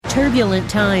Turbulent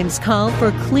times call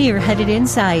for clear-headed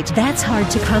insight. That's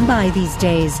hard to come by these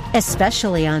days,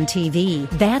 especially on TV.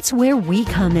 That's where we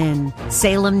come in.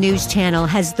 Salem News Channel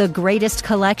has the greatest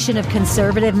collection of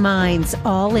conservative minds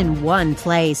all in one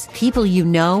place. People you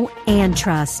know and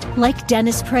trust, like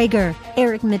Dennis Prager,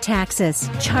 Eric Metaxas,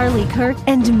 Charlie Kirk,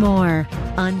 and more.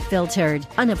 Unfiltered,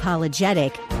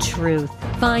 unapologetic truth.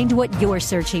 Find what you're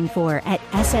searching for at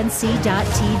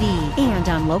snc.tv and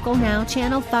on Local Now,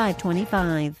 Channel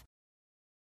 525.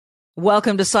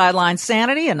 Welcome to Sideline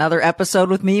Sanity, another episode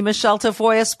with me, Michelle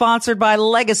Tafoya, sponsored by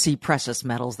Legacy Precious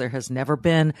Metals. There has never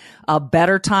been a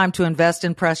better time to invest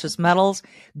in precious metals.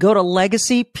 Go to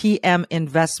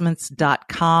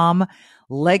legacypminvestments.com,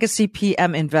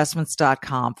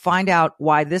 legacypminvestments.com. Find out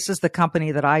why this is the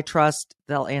company that I trust.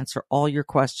 They'll answer all your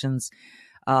questions.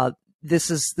 This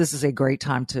is a great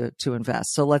time to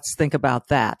invest. So let's think about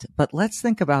that. But let's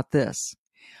think about this.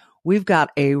 We've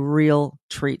got a real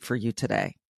treat for you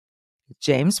today.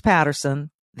 James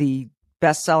Patterson, the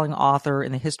best-selling author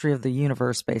in the history of the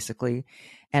universe, basically,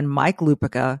 and Mike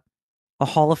Lupica, a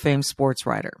Hall of Fame sports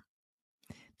writer.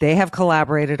 They have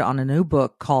collaborated on a new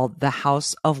book called The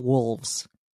House of Wolves,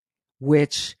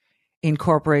 which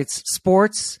incorporates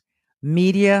sports,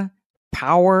 media,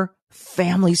 power,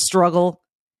 family struggle.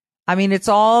 I mean, it's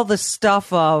all the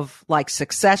stuff of like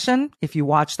Succession, if you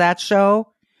watch that show,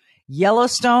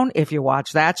 Yellowstone, if you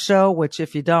watch that show, which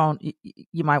if you don't,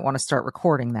 you might want to start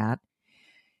recording that.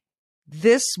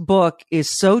 This book is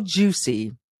so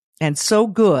juicy and so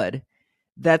good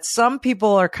that some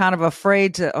people are kind of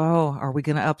afraid to, are we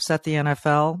going to upset the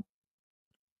NFL?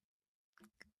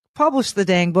 Publish the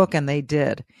dang book, and they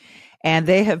did. And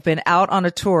they have been out on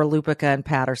a tour, Lupica and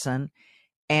Patterson,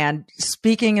 and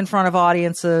speaking in front of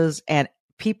audiences and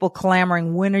people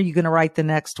clamoring, when are you going to write the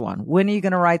next one? When are you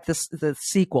going to write the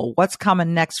sequel? What's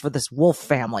coming next for this Wolf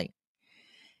family?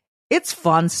 It's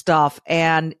fun stuff.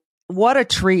 And what a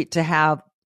treat to have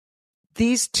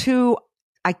these two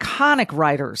iconic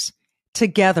writers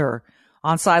together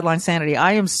on Sideline Sanity.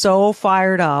 I am so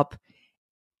fired up.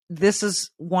 This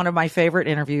is one of my favorite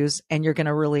interviews, and you're going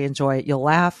to really enjoy it. You'll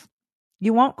laugh.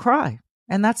 You won't cry.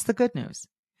 And that's the good news.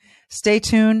 Stay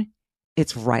tuned.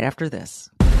 It's right after this.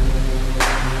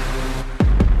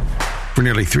 For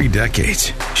nearly 3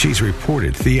 decades, she's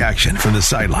reported the action from the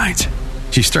sidelines.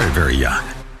 She started very young.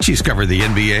 She's covered the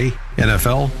NBA,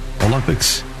 NFL,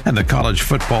 Olympics, and the college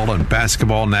football and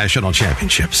basketball national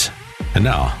championships. And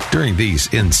now, during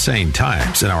these insane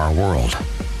times in our world,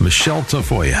 Michelle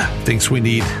Tafoya thinks we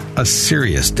need a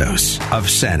serious dose of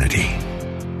sanity.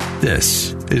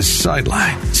 This is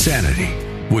Sideline Sanity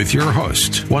with your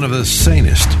host, one of the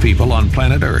sanest people on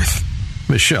planet Earth,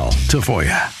 Michelle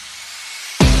Tafoya.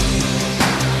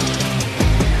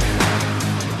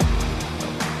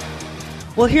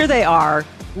 Well, here they are.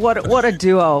 What a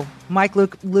duo. Mike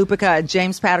Lupica and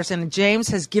James Patterson. And James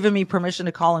has given me permission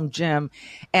to call him Jim.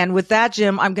 And with that,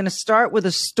 Jim, I'm going to start with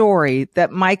a story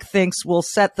that Mike thinks will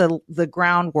set the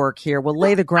groundwork here. Will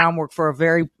lay the groundwork for a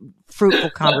very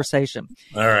fruitful conversation.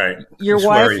 All right. Your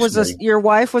wife was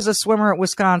a swimmer at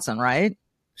Wisconsin, right?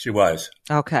 She was.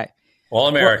 Okay.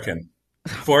 All-American.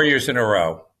 4 years in a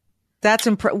row. That's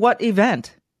what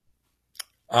event?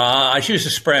 She was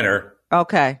a sprinter.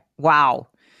 Okay. Wow.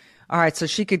 All right. So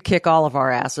she could kick all of our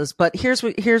asses. But here's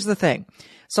the thing.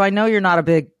 So I know you're not a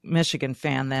big Michigan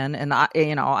fan then. And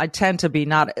I tend to be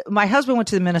not. My husband went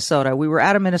to Minnesota. We were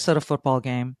at a Minnesota football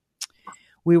game.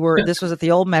 This was at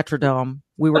the old Metrodome.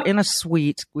 We were in a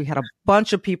suite. We had a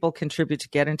bunch of people contribute to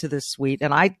get into this suite.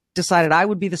 And I decided I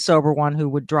would be the sober one who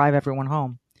would drive everyone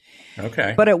home.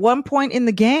 Okay. But at one point in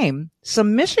the game,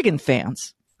 some Michigan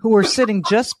fans who were sitting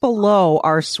just below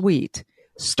our suite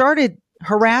started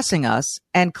harassing us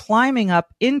and climbing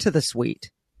up into the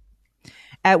suite,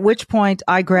 at which point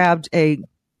I grabbed a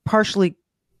partially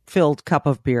filled cup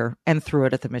of beer and threw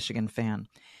it at the Michigan fan.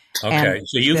 Okay,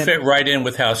 so you fit right in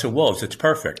with House of Wolves. It's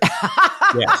perfect.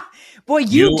 Yes. Boy,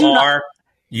 you are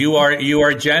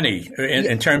Jenny.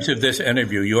 In terms of this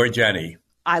interview, you're Jenny.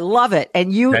 I love it.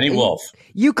 And Jenny Wolf.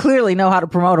 You clearly know how to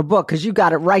promote a book because you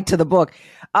got it right to the book.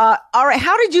 All right,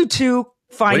 how did you two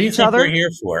find each other? What do you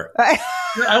think we're here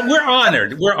for? We're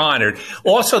honored. We're honored.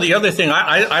 Also, the other thing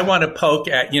I want to poke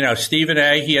at, Stephen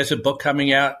A., he has a book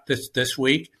coming out this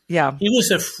week. Yeah. He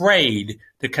was afraid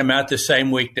to come out the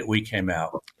same week that we came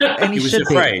out. And he was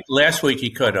afraid. Last week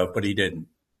he could have, but he didn't.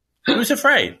 He was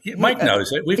afraid. Mike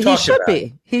knows it. We've talked about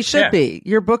it. He should be.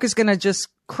 Your book is going to just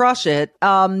crush it.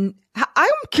 I'm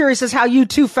curious as how you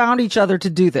two found each other to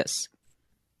do this.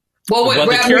 Well,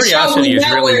 the curiosity is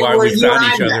really why we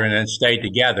found each other and then stayed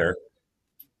together.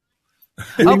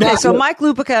 Okay, so Mike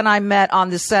Lupica and I met on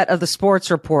the set of the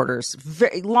Sports Reporters.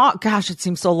 Very long, gosh, it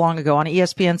seems so long ago. On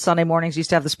ESPN Sunday mornings, used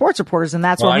to have the Sports Reporters, and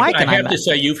that's where Mike and I met. I have to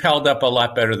say, you've held up a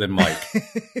lot better than Mike.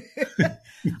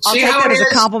 I'll take that as a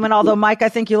compliment, although, Mike, I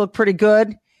think you look pretty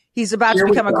good. He's about to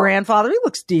become a grandfather. He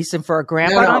looks decent for a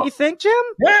grandpa, don't you think, Jim?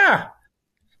 Yeah.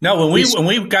 No, when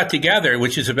we got together,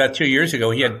 which is about 2 years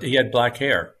ago, he had black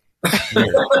hair.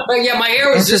 Yeah, my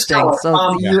hair was just color.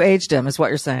 So you aged him, is what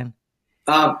you're saying.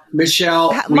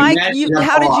 Michelle, Mike,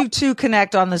 how did you two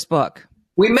connect on this book?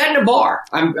 We met in a bar.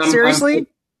 Seriously?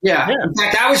 Yeah. In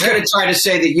fact, I was going to try to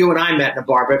say that you and I met in a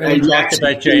bar, but we talked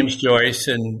about James Joyce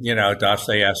and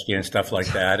Dostoevsky and stuff like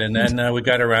that, and then we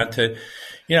got around to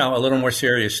a little more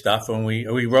serious stuff, and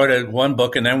we wrote one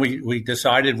book, and then we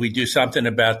decided we'd do something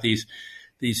about these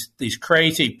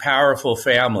crazy, powerful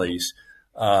families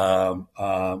who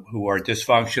are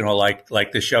dysfunctional,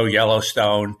 like the show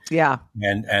Yellowstone,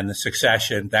 and the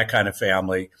Succession, that kind of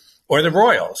family, or the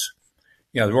Royals,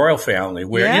 the royal family,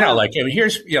 where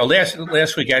here's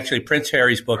last week actually Prince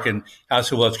Harry's book and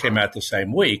House of Wolves came out the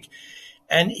same week,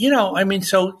 and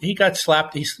so he got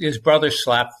slapped. His brother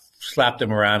slapped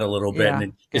him around a little bit,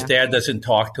 and his dad doesn't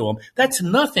talk to him. That's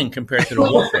nothing compared to the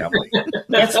Wolf family.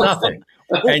 That's nothing.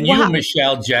 And you,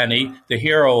 Michelle, Jenny, the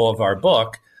hero of our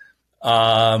book.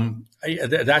 That's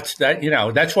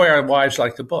why our wives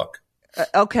like the book.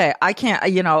 Okay. I can't,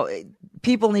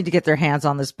 people need to get their hands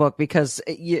on this book because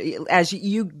as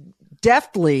you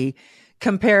deftly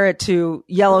compare it to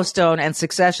Yellowstone and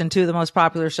Succession, two of the most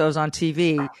popular shows on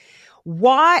TV.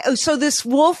 Why? So this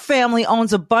Wolf family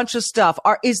owns a bunch of stuff.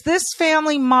 Is this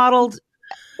family modeled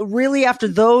really after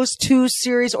those two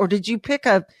series, or did you pick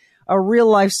a real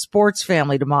life sports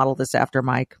family to model this after,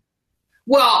 Mike?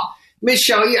 Well,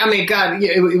 Michelle, God,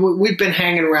 we've been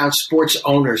hanging around sports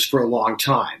owners for a long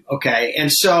time, okay?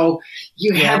 And so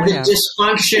you have the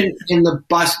dysfunction in the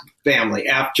Bus family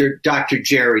after Dr.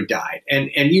 Jerry died. And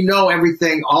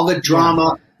everything, all the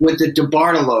drama with the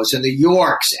DeBartolos and the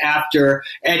Yorks after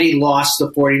Eddie lost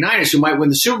the 49ers, who might win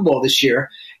the Super Bowl this year.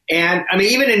 And,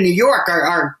 even in New York,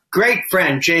 our great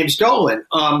friend, James Dolan,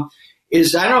 I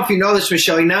don't know if you know this,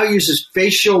 Michelle, he now uses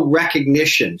facial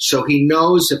recognition, so he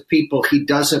knows if people he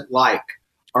doesn't like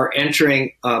are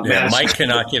entering Madison. Mike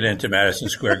cannot get into Madison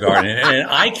Square Garden, and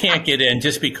I can't get in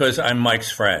just because I'm Mike's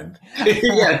friend.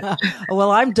 Yeah.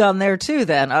 Well, I'm done there too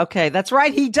then. Okay, that's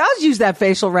right. He does use that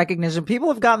facial recognition. People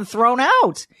have gotten thrown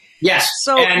out. Yes.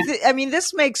 So,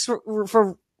 this makes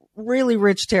for really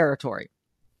rich territory.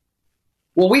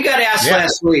 Well, we got asked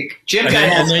last week. Jim got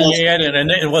asked last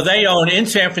week. They own in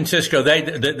San Francisco.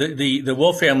 The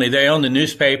Wolf family. They own the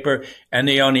newspaper and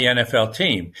they own the NFL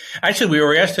team. Actually, we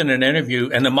were asked in an interview,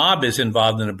 and the mob is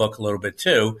involved in the book a little bit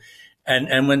too.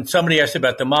 And when somebody asked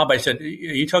about the mob, I said, "Are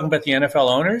you talking about the NFL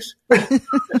owners?"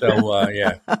 So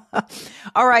yeah.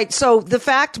 All right. So the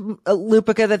fact,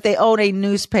 Lupica, that they own a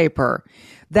newspaper.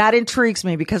 That intrigues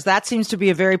me because that seems to be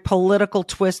a very political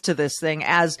twist to this thing,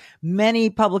 as many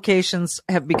publications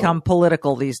have become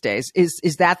political these days. Is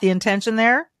that the intention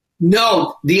there?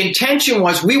 No, the intention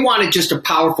was we wanted just a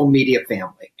powerful media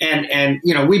family. And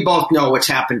we both know what's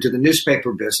happened to the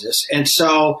newspaper business. And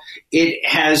so it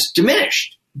has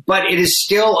diminished, but it is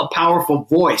still a powerful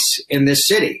voice in this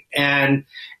city and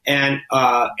in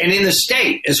the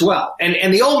state as well.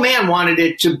 And the old man wanted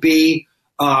it to be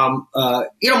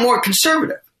more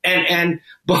conservative.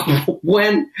 But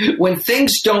when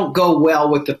things don't go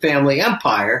well with the family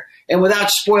empire, and without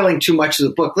spoiling too much of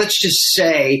the book, let's just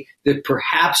say that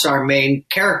perhaps our main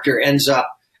character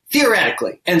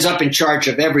theoretically ends up in charge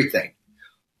of everything.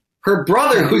 Her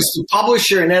brother, who's the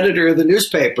publisher and editor of the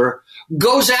newspaper,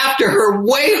 goes after her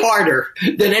way harder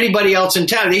than anybody else in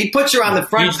town. He puts her on the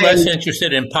front page. He's less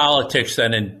interested in politics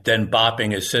than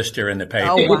bopping his sister in the paper.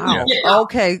 Oh, wow. Yeah.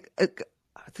 Okay.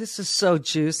 This is so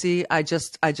juicy. I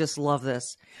just love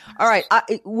this. All right.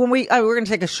 We're going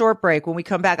to take a short break. When we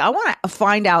come back, I want to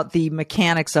find out the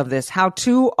mechanics of this, how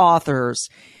two authors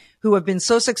who have been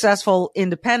so successful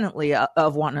independent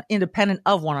of one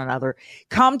another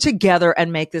come together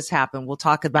and make this happen. We'll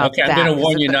talk about that. Okay. I'm going to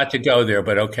warn you not to go there,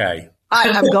 but okay.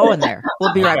 I'm going there.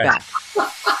 We'll be right back.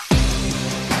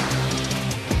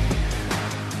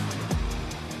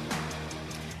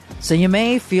 So you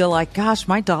may feel like, gosh,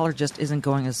 my dollar just isn't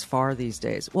going as far these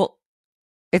days. Well,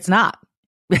 it's not.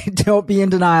 Don't be in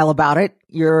denial about it.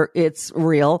 It's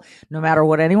real. No matter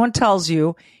what anyone tells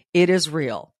you, it is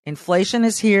real. Inflation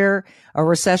is here. A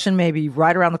recession may be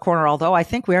right around the corner, although I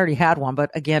think we already had one. But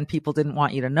again, people didn't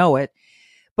want you to know it.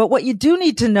 But what you do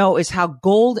need to know is how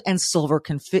gold and silver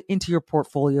can fit into your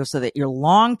portfolio so that your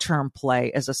long-term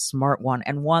play is a smart one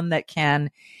and one that can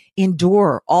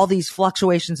endure all these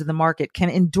fluctuations in the market, can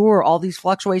endure all these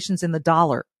fluctuations in the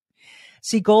dollar.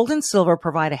 See, gold and silver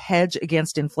provide a hedge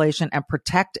against inflation and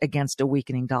protect against a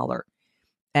weakening dollar.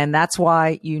 And that's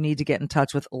why you need to get in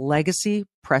touch with Legacy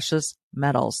Precious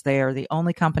Metals. They are the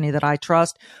only company that I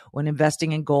trust when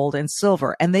investing in gold and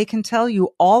silver. And they can tell you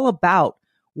all about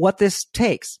what this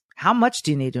takes. How much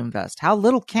do you need to invest? How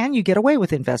little can you get away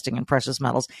with investing in precious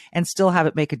metals and still have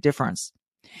it make a difference?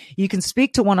 You can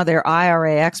speak to one of their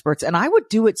IRA experts, and I would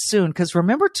do it soon because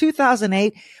remember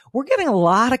 2008? We're getting a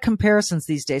lot of comparisons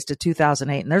these days to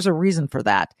 2008, and there's a reason for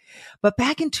that. But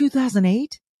back in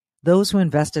 2008, those who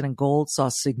invested in gold saw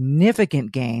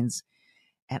significant gains,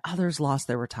 and others lost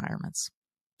their retirements.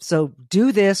 So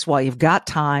do this while you've got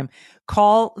time.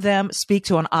 Call them, speak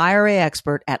to an IRA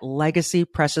expert at Legacy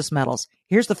Precious Metals.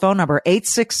 Here's the phone number,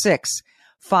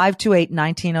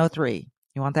 866-528-1903.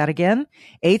 You want that again?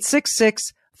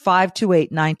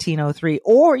 866-528-1903.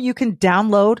 Or you can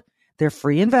download their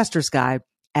free investor's guide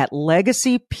at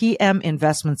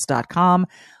legacypminvestments.com,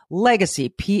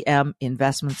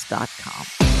 legacypminvestments.com.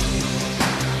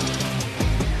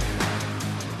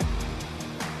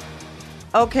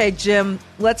 Okay, Jim,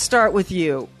 let's start with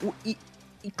you.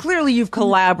 Clearly, you've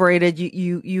collaborated.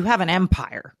 You have an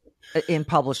empire in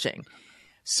publishing.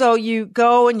 So you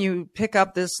go and you pick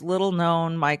up this little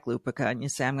known Mike Lupica and you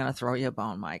say, I'm going to throw you a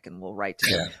bone, Mike, and we'll write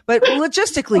to you. But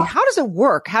logistically, how does it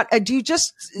work? How do you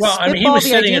just Well, I mean, he was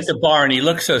sitting at the bar and he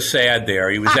looked so sad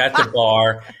there. He was at the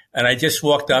bar and I just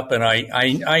walked up and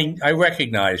I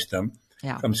recognized him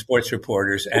from sports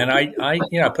reporters. And I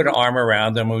put an arm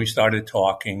around him and we started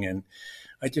talking and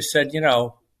I just said,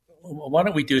 why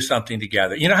don't we do something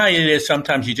together? You know how it is.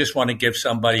 Sometimes you just want to give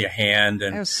somebody a hand.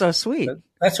 And that was so sweet.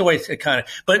 That's the way it kind of,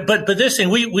 but this thing,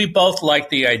 we both like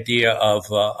the idea of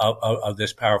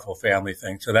this powerful family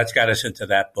thing. So that's got us into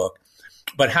that book.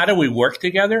 But how do we work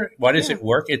together? Why does it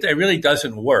work? It really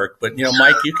doesn't work. But,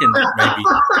 Mike, you can maybe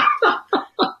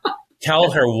tell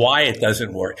her why it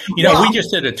doesn't work. We just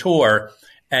did a tour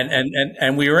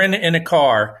and we were in a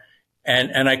car.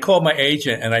 And I called my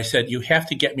agent and I said, you have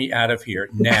to get me out of here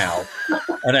now.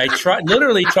 And I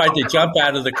literally tried to jump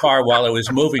out of the car while it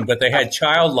was moving, but they had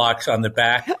child locks on the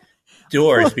back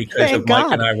doors because of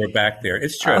Mike and I were back there.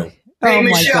 It's true. Oh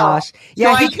my gosh.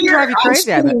 Yeah, he can drive you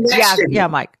crazy. Yeah,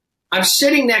 Mike. I'm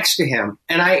sitting next to him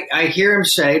and I hear him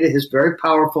say to his very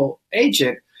powerful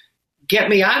agent, get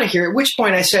me out of here. At which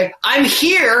point I say, I'm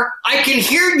here. I can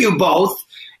hear you both.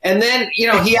 And then,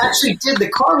 he actually did. The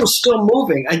car was still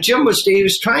moving. And Jim was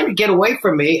trying to get away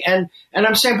from me. And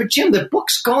I'm saying, but Jim, the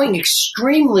book's going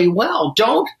extremely well.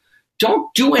 Don't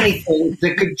do anything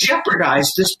that could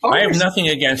jeopardize this part. I have nothing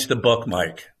against the book,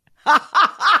 Mike.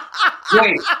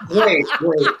 Wait.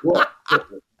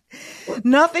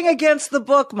 Nothing against the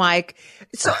book, Mike.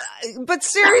 So, but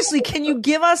seriously, can you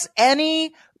give us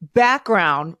any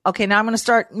background? Okay, now I'm going to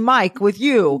start, Mike, with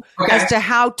you as to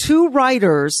how two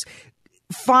writers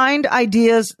find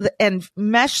ideas and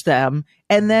mesh them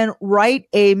and then write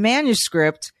a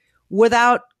manuscript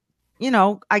without,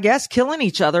 I guess killing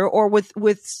each other or with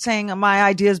saying my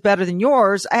idea is better than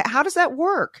yours. How does that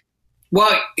work?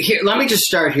 Well, let me just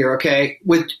start here. Okay.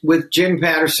 With Jim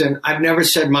Patterson, I've never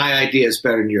said my idea is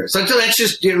better than yours. Let's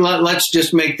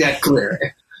just make that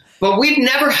clear. But we've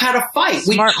never had a fight.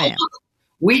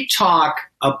 We talk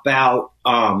about,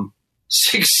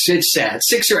 6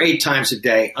 or 8 times a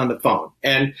day on the phone.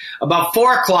 And about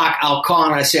 4:00, I'll call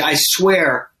and I say, I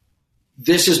swear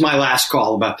this is my last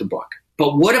call about the book.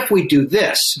 But what if we do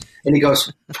this? And he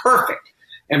goes, perfect.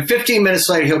 And 15 minutes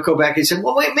later, he'll go back and say,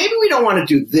 well, wait, maybe we don't want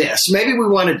to do this. Maybe we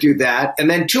want to do that. And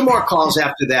then 2 more calls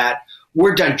after that.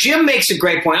 We're done. Jim makes a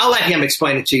great point. I'll let him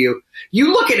explain it to you.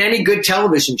 You look at any good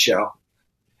television show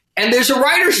and there's a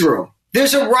writer's room.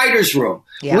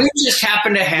 Yeah. We just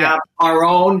happen to have our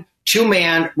own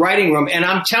 2-man writing room. And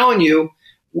I'm telling you,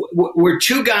 we're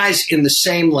 2 guys in the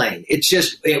same lane. It's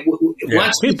just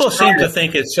people seem to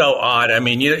think it's so odd. I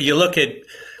mean, you look at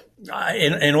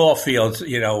in all fields,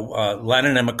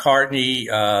 Lennon and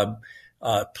McCartney,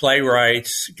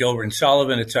 playwrights, Gilbert and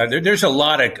Sullivan, etc. There's a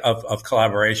lot of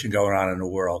collaboration going on in the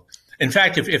world. In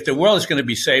fact, if the world is going to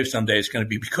be saved someday, it's going to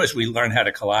be because we learn how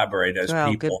to collaborate as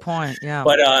people. Good point. Yeah.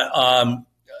 But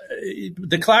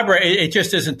the collaborate, it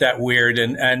just isn't that weird.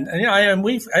 And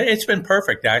it's been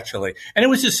perfect actually. And it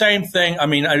was the same thing. I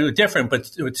mean, different, but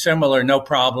similar, no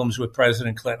problems with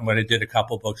President Clinton when I did a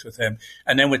couple books with him.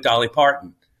 And then with Dolly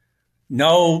Parton,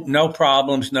 no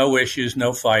problems, no issues,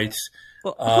 no fights.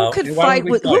 Well, who could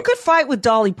fight with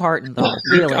Dolly Parton though?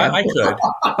 Really? I could.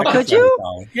 Could you?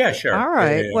 Yeah, sure. All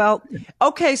right. Yeah. Well,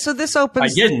 okay. So this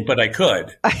opens. I didn't, but I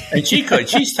could. And she could.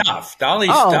 She's tough.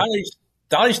 Dolly's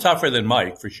Dolly's tougher than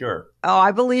Mike for sure. Oh,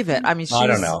 I believe it. I mean, I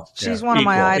don't know. She's one of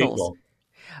my idols.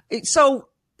 So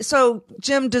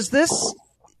Jim, does this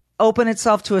open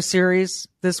itself to a series?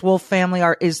 This Wolf family,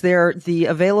 is there the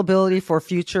availability for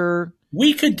future?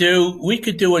 We could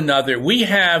do another. We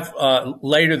have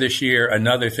later this year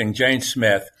another thing. Jane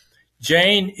Smith.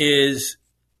 Jane is,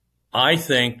 I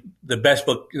think, the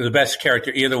best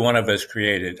character either one of us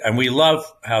created, and we love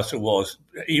House of Wolves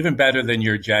even better than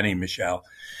your Jenny, Michelle.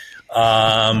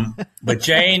 But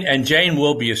Jane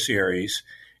will be a series,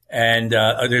 and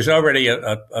there's already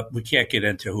we can't get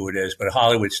into who it is, but a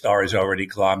Hollywood star has already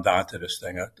glommed onto this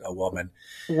thing, a woman.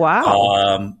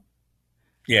 Wow.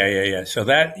 Yeah. So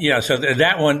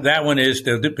that one is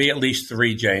there'll be at least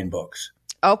 3 Jane books.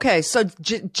 Okay, so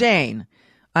Jane,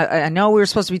 I know we were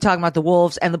supposed to be talking about the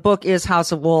Wolves, and the book is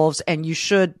House of Wolves, and you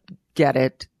should get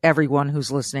it. Everyone who's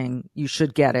listening, you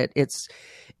should get it.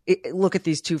 Look at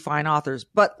these 2 fine authors.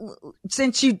 But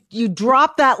since you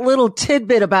dropped that little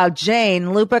tidbit about Jane,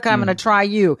 Lupica, I'm going to try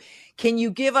you. Can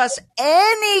you give us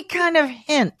any kind of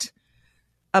hint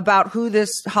about who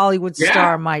this Hollywood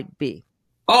star might be?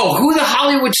 Oh, who the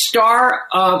Hollywood star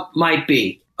might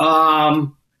be?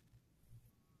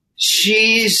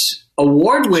 She's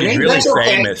award-winning. She's really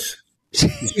famous.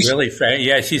 She's really famous.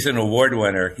 Yeah, she's an award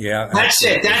winner. Yeah, that's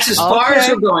it. That's as far as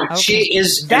we're going. Okay. She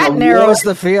is. That narrows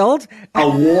the field.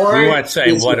 Award. We won't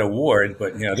say what award,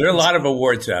 but there are a lot of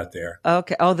awards out there.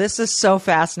 Okay. Oh, this is so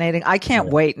fascinating. I can't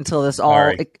wait until this all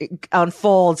it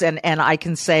unfolds, and I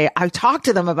can say I talked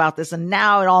to them about this, and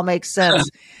now it all makes sense.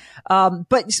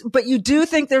 But you do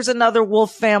think there's another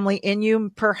Wolf family in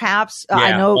you, perhaps? Yeah.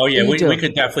 I know. Oh, yeah. We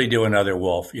could definitely do another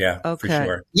Wolf. Yeah, for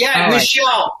sure. Yeah, all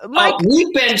Michelle, Mike,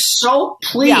 we've been so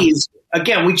pleased. Yeah.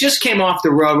 Again, we just came off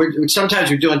the road.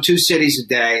 Sometimes we're doing 2 cities a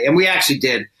day, and we actually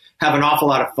did have an awful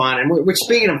lot of fun. And we're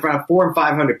speaking in front of 400 and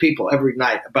 500 people every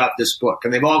night about this book,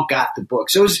 and they've all got the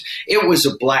book. So it was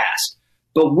a blast.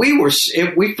 But we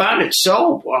found it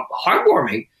so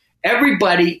heartwarming.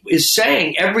 Everybody is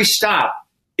saying every stop,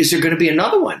 is there going to be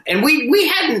another one? And we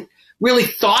hadn't really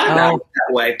thought about it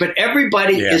that way, but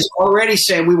everybody is already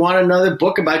saying we want another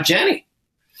book about Jenny.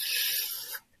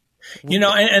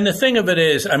 And the thing of it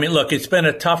is, I mean, look, it's been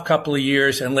a tough couple of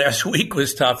years, and last week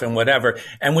was tough and whatever,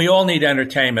 and we all need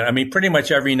entertainment. I mean, pretty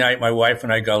much every night my wife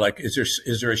and I go like,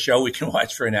 is there a show we can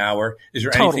watch for an hour? Is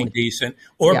there anything decent?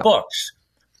 Or books.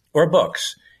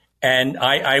 And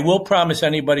I will promise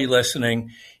anybody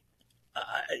listening,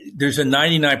 there's a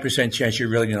 99% chance you're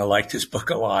really going to like this book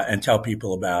a lot and tell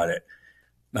people about it.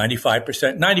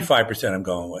 95% I'm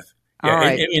going with. Yeah,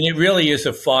 right. And it really is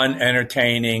a fun,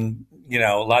 entertaining,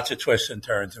 lots of twists and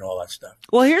turns and all that stuff.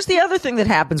 Well, here's the other thing that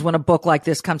happens when a book like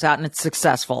this comes out and it's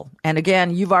successful. And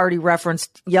again, you've already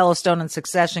referenced Yellowstone and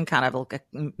Succession,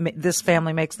 this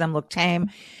family makes them look tame.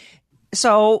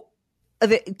 So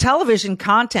the television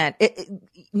content,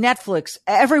 Netflix,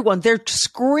 everyone, they're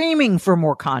screaming for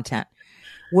more content.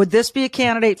 Would this be a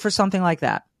candidate for something like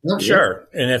that? Sure.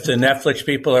 And if the Netflix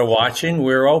people are watching,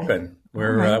 we're open.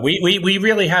 We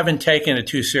really haven't taken it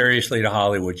too seriously to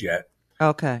Hollywood yet.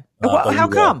 Okay. How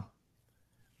come?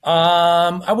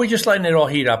 We're just letting it all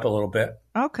heat up a little bit.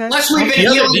 Okay.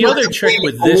 The other trick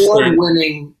with this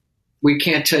award-winning, we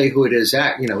can't tell you who it is.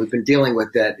 We've been dealing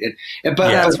with that. But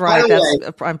that's right.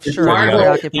 I'm sure.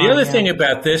 The other thing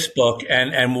about this book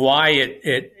and why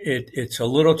it's a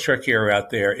little trickier out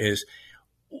there is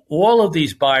all of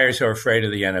these buyers are afraid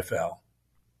of the NFL.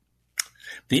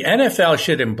 The NFL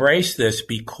should embrace this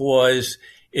because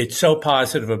it's so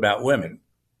positive about women,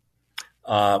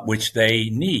 which they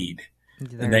need.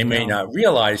 And they may not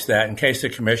realize that in case the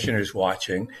commissioner's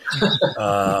watching.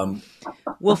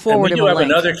 We'll forward him a link. We do have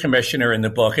another commissioner in the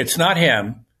book. It's not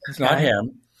him. It's not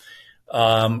him.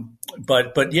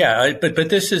 But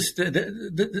this is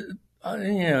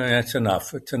that's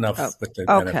enough. It's enough with the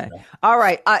okay. NFL. All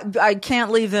right. I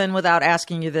can't leave then without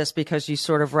asking you this because you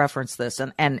sort of referenced this,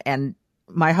 and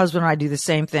my husband and I do the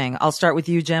same thing. I'll start with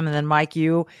you, Jim, and then Mike,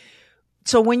 you.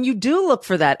 So when you do look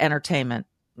for that entertainment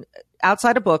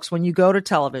outside of books, when you go to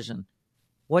television,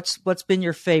 what's been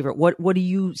your favorite? What do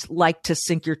you like to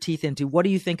sink your teeth into? What do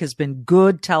you think has been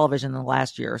good television in the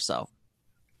last year or so?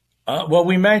 Well,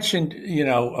 we mentioned,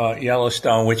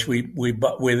 Yellowstone, which we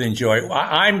enjoy.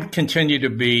 I'm continue to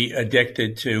be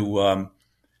addicted to what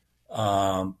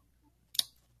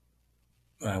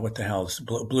the hell is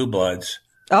Blue Bloods?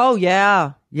 Oh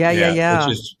yeah.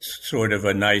 Which is sort of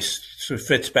a nice, sort of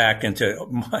fits back into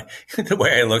the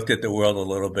way I looked at the world a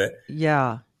little bit.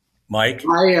 Yeah, Mike.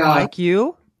 Mike,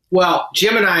 you? Well,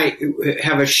 Jim and I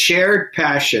have a shared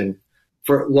passion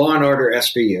for Law and Order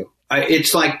SVU.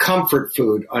 It's like comfort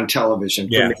food on television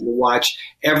for Yeah. me to watch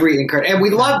every and we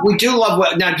do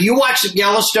love. Now, do you watch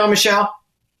Yellowstone, Michelle?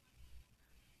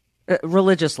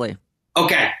 Religiously.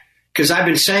 Okay, because I've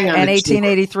been saying on And the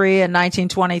 1883 and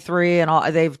 1923 and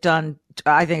all they've done.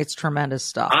 I think it's tremendous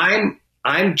stuff.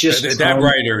 I'm just that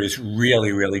writer is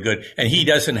really, really good, and he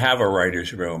doesn't have a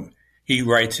writer's room. He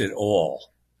writes it all.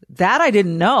 That I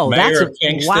didn't know. Mayor of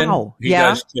Kingston, wow. He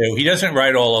does too. He doesn't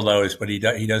write all of those, but he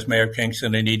does Mayor of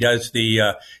Kingston, and he does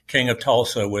the King of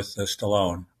Tulsa with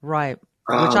Stallone. Right,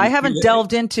 which I haven't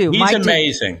delved into. He's Mike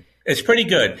amazing. It's pretty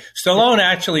good. Stallone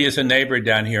actually is a neighbor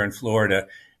down here in Florida.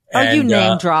 And, you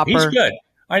name dropper. He's good.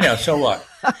 I know. So what?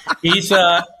 He's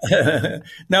no,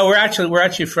 we're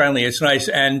actually friendly. It's nice,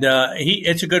 and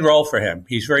it's a good role for him.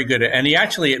 He's very good and he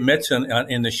actually admits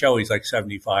in the show he's like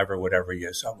 75 or whatever he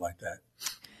is, something like that.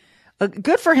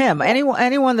 Good for him.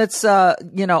 Anyone that's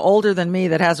older than me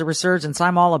that has a resurgence,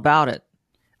 I'm all about it.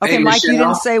 Okay, hey, Mike, Michelle, you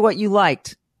didn't say what you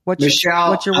liked. Michelle,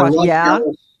 what you're watching? Yeah,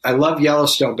 I love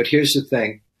Yellowstone, but here's the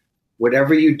thing: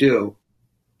 whatever you do,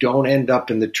 don't end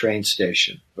up in the train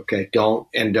station. Okay, don't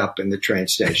end up in the train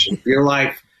station. If your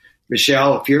life,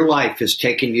 Michelle, if your life has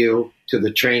taken you to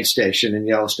the train station in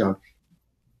Yellowstone,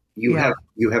 you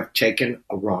have taken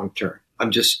a wrong turn.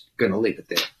 I'm just going to leave it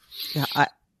there. Yeah,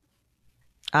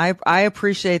 I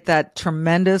appreciate that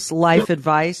tremendous life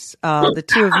advice. The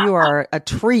two of you are a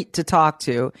treat to talk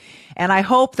to. And I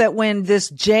hope that when this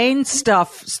Jane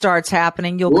stuff starts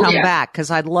happening, you'll come back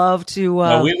because I'd love to.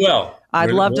 We will.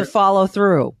 I'd love to follow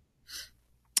through.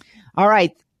 All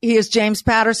right. He is James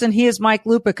Patterson. He is Mike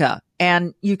Lupica.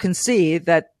 And you can see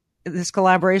that this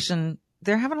collaboration,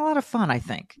 they're having a lot of fun, I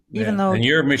think. Even though. And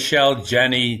you're Michelle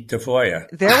Jenny Tafoya.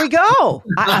 There we go.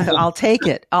 I'll take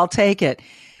it. I'll take it.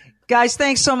 Guys,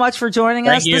 thanks so much for joining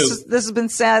us. Thank you. This has been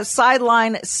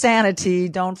Sideline Sanity.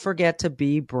 Don't forget to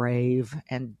be brave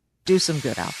and do some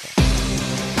good out there.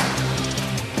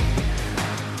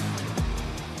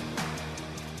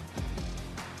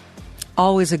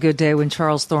 Always a good day when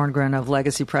Charles Thorngren of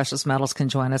Legacy Precious Metals can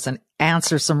join us and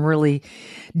answer some really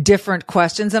different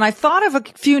questions. And I thought of a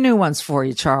few new ones for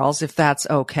you, Charles, if that's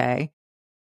okay.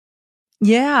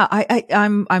 Yeah,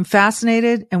 I'm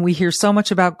fascinated, and we hear so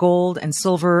much about gold and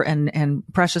silver and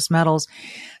precious metals.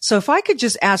 So if I could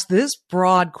just ask this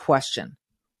broad question,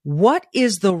 what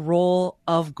is the role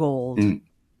of gold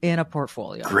in a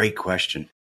portfolio? Great question.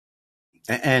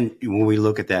 And when we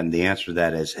look at that, and the answer to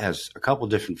that has a couple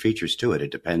different features to it.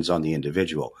 It depends on the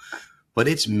individual. But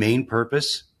its main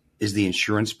purpose is the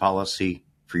insurance policy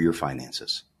for your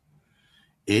finances.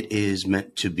 It is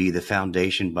meant to be the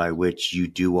foundation by which you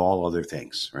do all other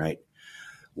things, right?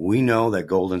 We know that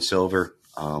gold and silver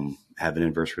have an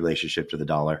inverse relationship to the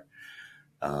dollar.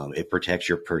 It protects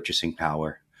your purchasing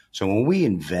power. So when we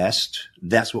invest,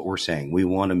 that's what we're saying. We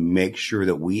want to make sure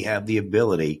that we have the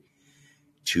ability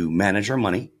to manage our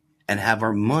money and have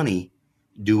our money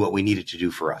do what we need it to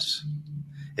do for us.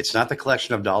 It's not the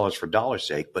collection of dollars for dollars'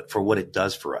 sake, but for what it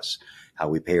does for us, how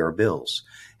we pay our bills,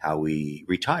 how we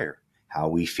retire, how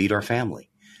we feed our family,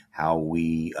 how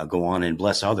we go on and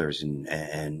bless others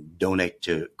and donate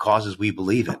to causes we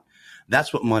believe in.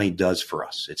 That's what money does for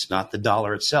us. It's not the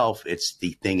dollar itself. It's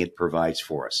the thing it provides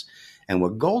for us. And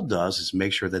what gold does is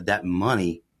make sure that that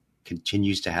money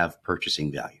continues to have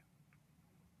purchasing value.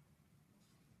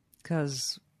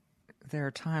 Because there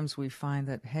are times we find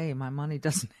that, hey, my money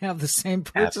doesn't have the same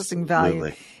purchasing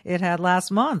value it had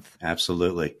last month.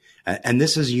 Absolutely. And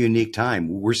this is a unique time.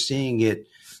 We're seeing it.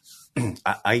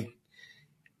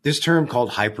 This term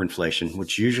called hyperinflation,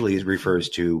 which usually refers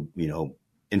to,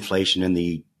 inflation in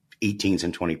the 18s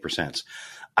and 20%.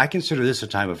 I consider this a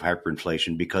time of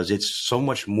hyperinflation because it's so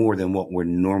much more than what we're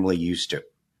normally used to,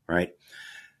 right?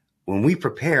 When we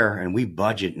prepare and we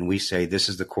budget and we say, this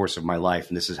is the course of my life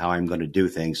and this is how I'm going to do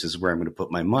things, this is where I'm going to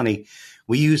put my money,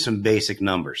 we use some basic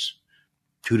numbers.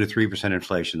 2 to 3%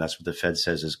 inflation, that's what the Fed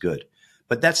says is good.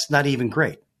 But that's not even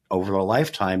great. Over a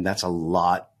lifetime, that's a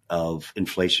lot of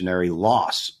inflationary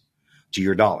loss to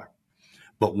your dollar.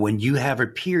 But when you have a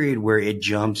period where it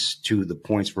jumps to the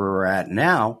points where we're at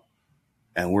now,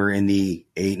 and we're in the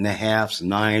 8.5s,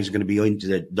 9s, going to be into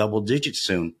the double digits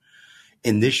soon,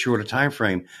 in this shorter time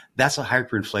frame, that's a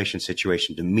hyperinflation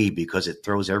situation to me because it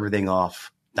throws everything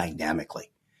off dynamically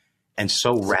and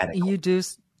so radical.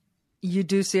 You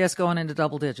do see us going into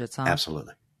double digits, huh?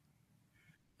 Absolutely.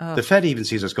 The Fed even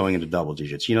sees us going into double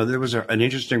digits. There was an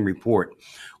interesting report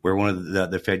where one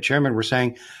of the Fed chairman were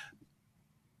saying,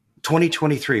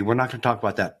 2023, we're not going to talk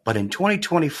about that. But in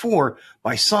 2024,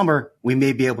 by summer, we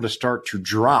may be able to start to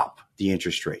drop the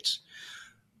interest rates.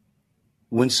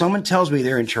 when someone tells me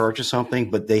they're in charge of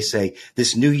something, but they say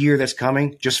this new year that's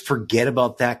coming, just forget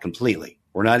about that completely.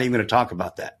 We're not even going to talk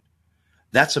about that.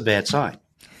 That's a bad sign.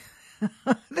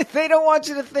 They don't want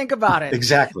you to think about it.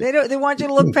 Exactly. They want you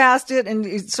to look past it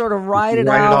and sort of ride it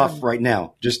out. Write it off right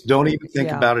now. Just don't even think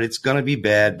about it. It's going to be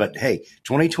bad. But hey,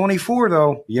 2024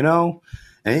 though,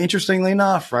 and interestingly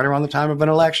enough, right around the time of an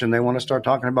election, they want to start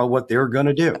talking about what they're going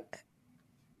to do.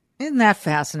 Isn't that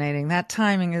fascinating? That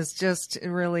timing is just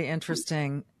really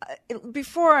interesting.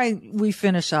 Before we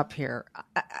finish up here,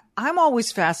 I'm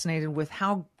always fascinated with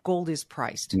how gold is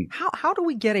priced. How do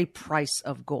we get a price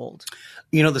of gold?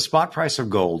 The spot price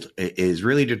of gold is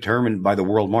really determined by the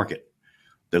world market,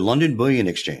 the London Bullion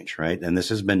Exchange, right? And this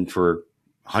has been for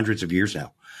hundreds of years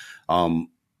now,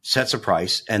 sets a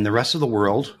price, and the rest of the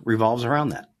world revolves around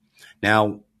that.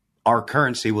 Now, our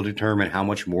currency will determine how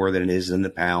much more than it is in the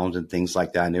pounds and things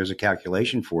like that. And there's a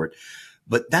calculation for it.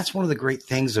 But that's one of the great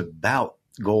things about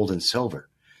gold and silver.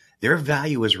 Their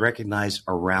value is recognized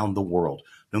around the world.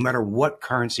 No matter what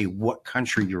currency, what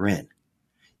country you're in,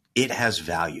 it has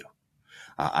value.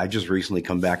 I just recently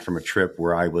come back from a trip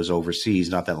where I was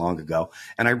overseas not that long ago,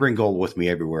 and I bring gold with me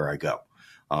everywhere I go.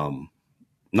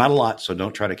 Not a lot, so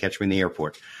don't try to catch me in the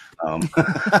airport.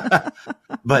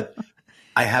 But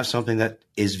I have something that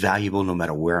is valuable no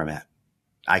matter where I'm at.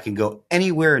 I can go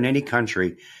anywhere in any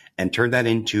country and turn that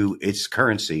into its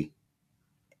currency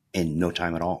in no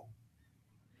time at all.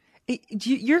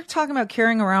 You're talking about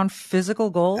carrying around physical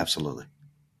gold? Absolutely.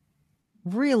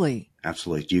 Really?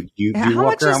 Absolutely. You How walk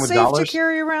much around is with safe dollars? to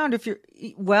carry around if you're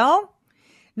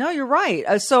no, you're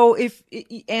right. So if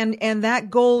and that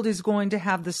gold is going to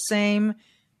have the same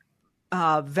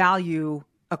value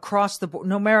across the board,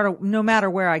 no matter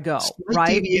where I go, Slight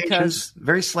right? deviations, Because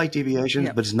very slight deviations,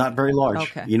 but it's not very large.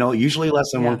 Okay. Usually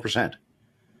less than 1%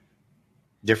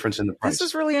 difference in the price. This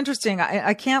is really interesting.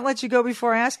 I can't let you go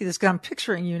before I ask you this because I'm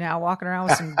picturing you now walking around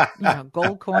with some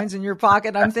gold coins in your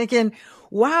pocket. I'm thinking,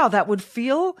 wow, that would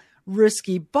feel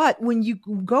risky. But when you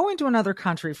go into another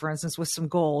country, for instance, with some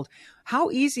gold,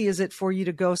 how easy is it for you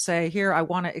to go say, here, I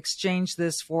want to exchange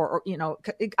this for,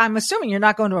 I'm assuming you're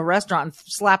not going to a restaurant and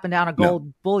slapping down a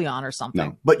gold bullion or something.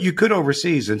 No, but you could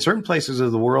overseas. In certain places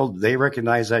of the world, they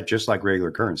recognize that just like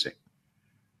regular currency.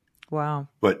 Wow.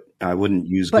 But I wouldn't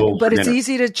use gold. But it's dinner.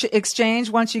 easy to exchange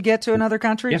once you get to another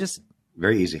country? Yeah, just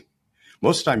very easy.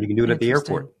 Most of the time you can do it at the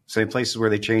Interesting. airport. Same places where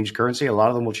they change currency. A lot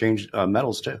of them will change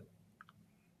metals too.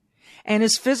 And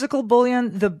is physical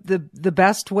bullion the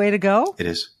best way to go? It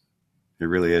is. It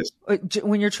really is.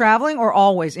 When you're traveling or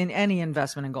always in any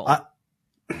investment in gold?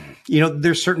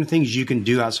 There's certain things you can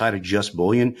do outside of just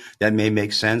bullion that may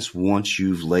make sense once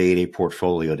you've laid a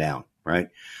portfolio down, right?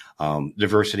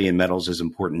 Diversity in metals is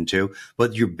important too,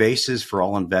 but your basis for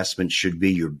all investments should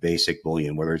be your basic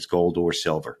bullion, whether it's gold or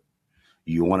silver.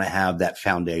 You want to have that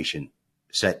foundation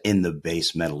set in the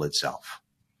base metal itself,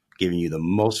 giving you the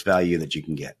most value that you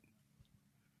can get.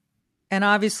 And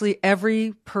obviously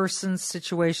every person's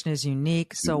situation is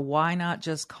unique. So why not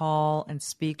just call and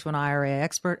speak to an IRA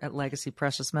expert at Legacy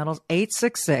Precious Metals,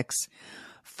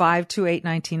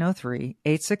 866-528-1903,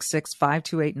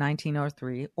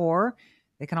 866-528-1903, or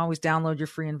they can always download your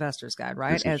free investor's guide,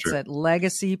 right? It's at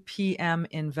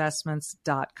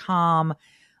legacypminvestments.com,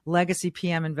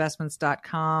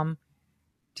 legacypminvestments.com.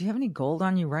 Do you have any gold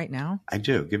on you right now? I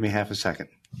do. Give me half a second.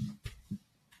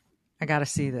 I got to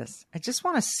see this. I just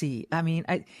want to see. I mean,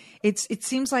 it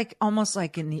seems like almost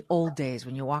like in the old days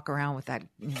when you walk around with that,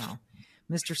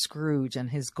 Mr. Scrooge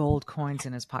and his gold coins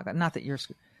in his pocket. Not that you're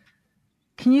Scrooge.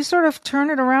 Can you sort of turn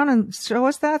it around and show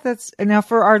us that? That's now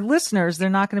for our listeners. They're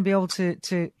not going to be able to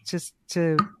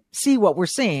see what we're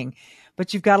seeing,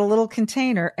 but you've got a little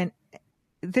container and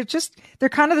they're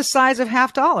kind of the size of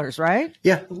 $50, right?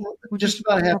 Yeah. Just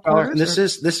about $50. And this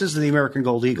is the American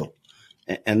Gold Eagle.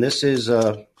 And this is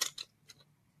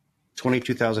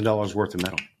 $22,000 worth of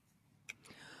metal.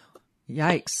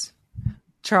 Yikes.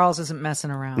 Charles isn't messing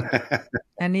around.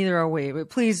 And neither are we. But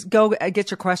please go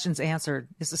get your questions answered.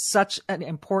 This is such an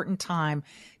important time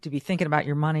to be thinking about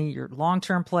your money, your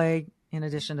long-term play, in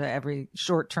addition to every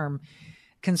short-term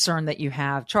concern that you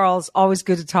have. Charles, always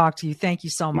good to talk to you. Thank you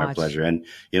so much. My pleasure. And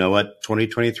you know what?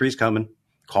 2023 is coming.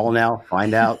 Call now,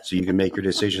 find out so you can make your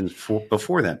decisions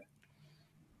before then.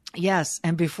 Yes,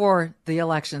 and before the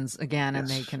elections again, and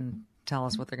they can tell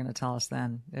us what they're going to tell us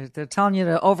then. They're telling you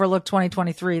to overlook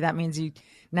 2023. That means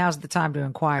now's the time to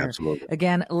inquire. Absolutely.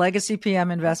 Again,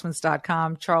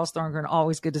 legacypminvestments.com. Charles Thorngren,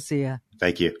 always good to see you.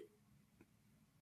 Thank you.